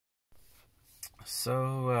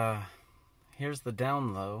So, here's the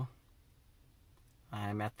down low.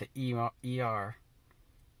 I'm at the ER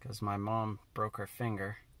because my mom broke her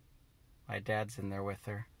finger. My dad's in there with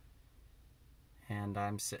her. And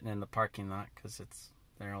I'm sitting in the parking lot because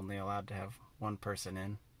they're only allowed to have one person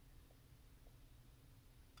in.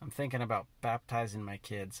 I'm thinking about baptizing my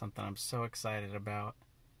kids, something I'm so excited about.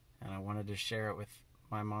 And I wanted to share it with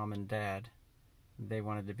my mom and dad. They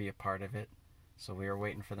wanted to be a part of it. So we were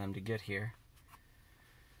waiting for them to get here.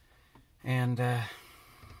 And,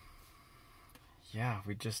 yeah,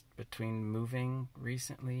 we just, between moving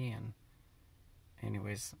recently and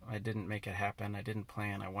anyways, I didn't make it happen. I didn't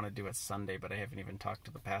plan. I want to do it Sunday, but I haven't even talked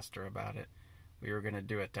to the pastor about it. We were going to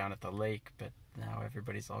do it down at the lake, but now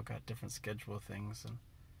everybody's all got different schedule things.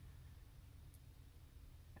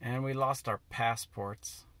 And we lost our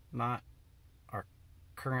passports. Not our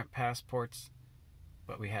current passports,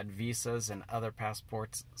 but we had visas and other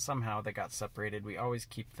passports. Somehow they got separated. We always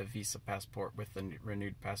keep the visa passport with the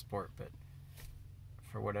renewed passport, but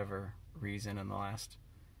for whatever reason in the last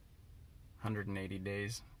 180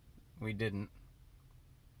 days, we didn't.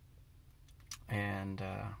 And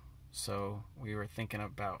so we were thinking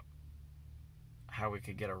about how we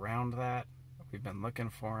could get around that. We've been looking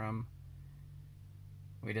for them.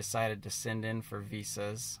 We decided to send in for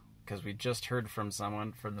visas because we just heard from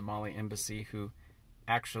someone from the Mali embassy who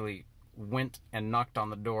actually went and knocked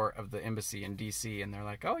on the door of the embassy in DC, and they're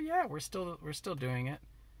like, "Oh yeah, we're still doing it."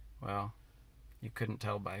 Well, you couldn't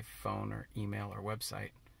tell by phone or email or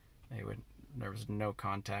website. There was no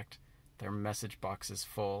contact. Their message box is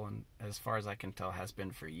full, and as far as I can tell, has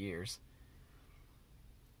been for years.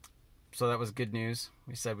 So that was good news.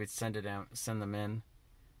 We said we'd send them in,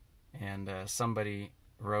 and somebody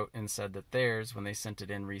wrote and said that theirs, when they sent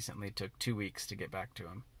it in recently, took 2 weeks to get back to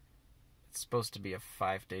them. It's supposed to be a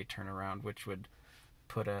 5-day turnaround, which would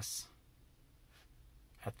put us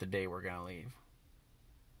at the day we're going to leave.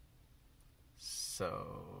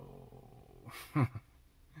 So, and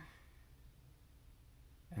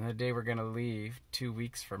the day we're going to leave, 2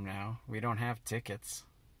 weeks from now, we don't have tickets.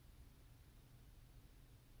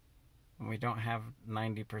 And we don't have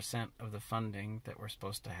 90% of the funding that we're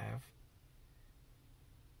supposed to have.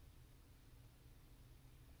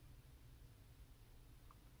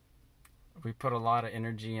 We put a lot of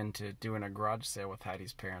energy into doing a garage sale with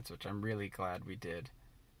Heidi's parents, which I'm really glad we did.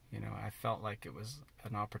 You know, I felt like it was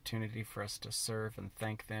an opportunity for us to serve and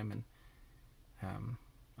thank them, and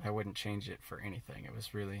I wouldn't change it for anything. It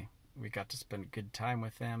was really, we got to spend a good time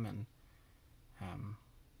with them, and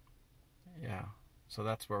yeah, so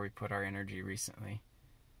that's where we put our energy recently.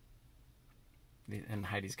 And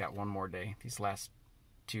Heidi's got one more day, these last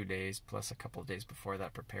 2 days, plus a couple of days before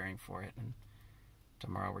that, preparing for it, and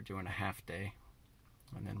tomorrow we're doing a half day,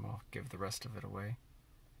 and then we'll give the rest of it away.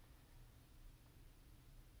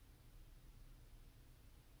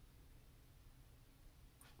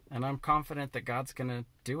 And I'm confident that God's going to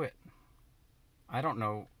do it. I don't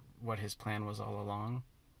know what his plan was all along.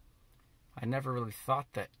 I never really thought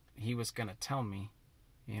that he was going to tell me.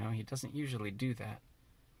 You know, he doesn't usually do that.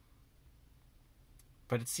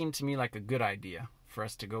 But it seemed to me like a good idea for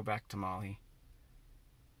us to go back to Mali.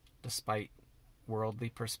 Despite worldly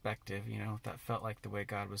perspective, you know, that felt like the way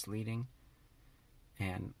God was leading.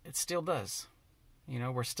 And it still does. You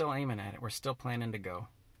know, we're still aiming at it. We're still planning to go.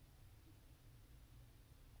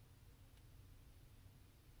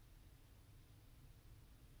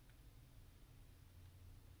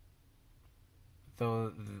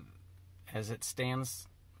 Though, as it stands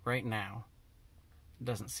right now, it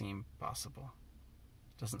doesn't seem possible.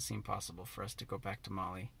 It doesn't seem possible for us to go back to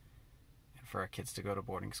Mali and for our kids to go to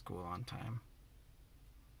boarding school on time.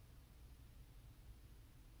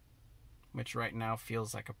 Which right now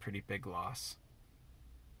feels like a pretty big loss.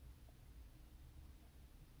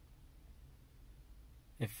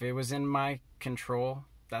 If it was in my control,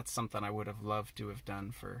 that's something I would have loved to have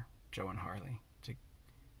done for Joe and Harley, to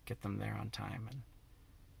get them there on time. And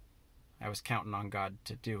I was counting on God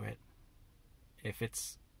to do it. If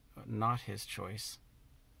it's not his choice,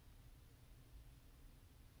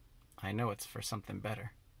 I know it's for something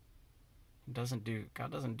better.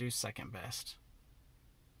 God doesn't do second best.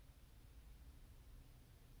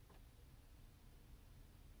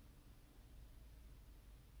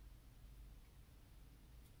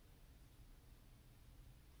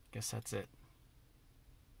 Guess that's it.